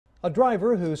A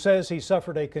driver who says he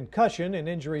suffered a concussion and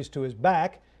injuries to his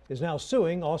back is now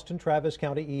suing Austin Travis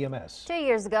County EMS. 2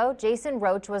 years ago, Jason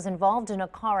Roche was involved in a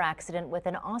car accident with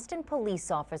an Austin police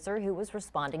officer who was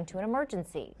responding to an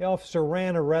emergency. The officer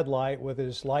ran a red light with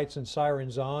his lights and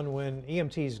sirens on. When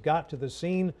EMTs got to the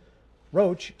scene,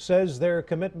 Roche says their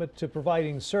commitment to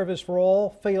providing service for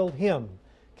all failed him.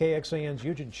 KXAN's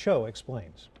Eugene Cho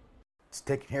explains. It's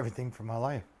taking everything from my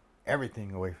life,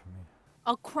 everything away from me.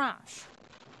 A crash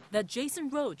that Jason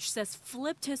Roche says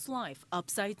flipped his life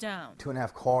upside down.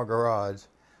 2.5 car garage,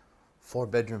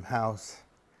 4-bedroom house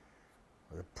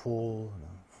with a pool and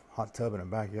a hot tub in a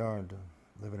backyard,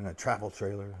 living in a travel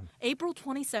trailer. April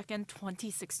 22nd,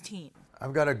 2016.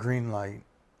 I've got a green light.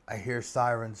 I hear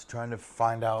sirens trying to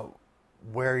find out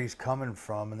where he's coming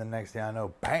from, and the next thing I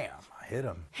know, bam, I hit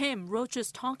him. Him Roche is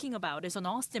talking about is an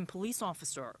Austin police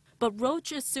officer. But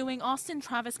Roche is suing Austin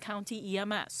Travis County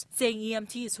EMS, saying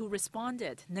EMTs who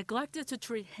responded neglected to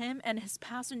treat him and his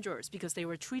passengers because they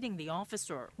were treating the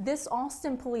officer. This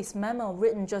Austin police memo,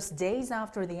 written just days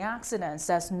after the accident,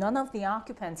 says none of the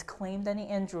occupants claimed any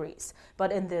injuries.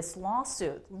 But in this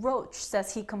lawsuit, Roche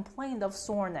says he complained of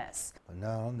soreness. But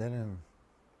no, they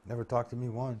never talked to me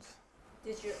once.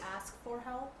 Did you ask for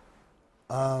help?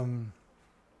 I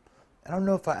don't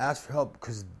know if I asked for help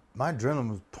because my adrenaline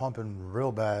was pumping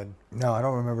real bad. No, I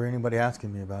don't remember anybody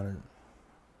asking me about it,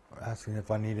 or asking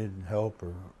if I needed help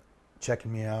or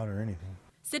checking me out or anything.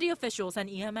 City officials and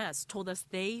EMS told us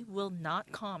they will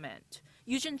not comment.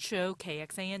 Eugene Cho,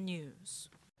 KXAN News.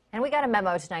 And we got a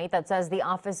memo tonight that says the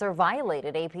officer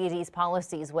violated APD's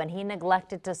policies when he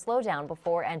neglected to slow down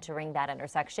before entering that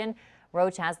intersection.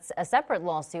 Roche has a separate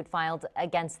lawsuit filed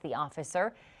against the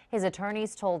officer. His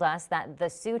attorneys told us that the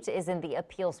suit is in the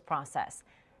appeals process.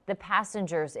 The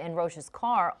passengers in Roche's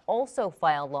car also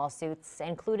filed lawsuits,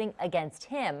 including against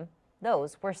him.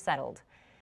 Those were settled.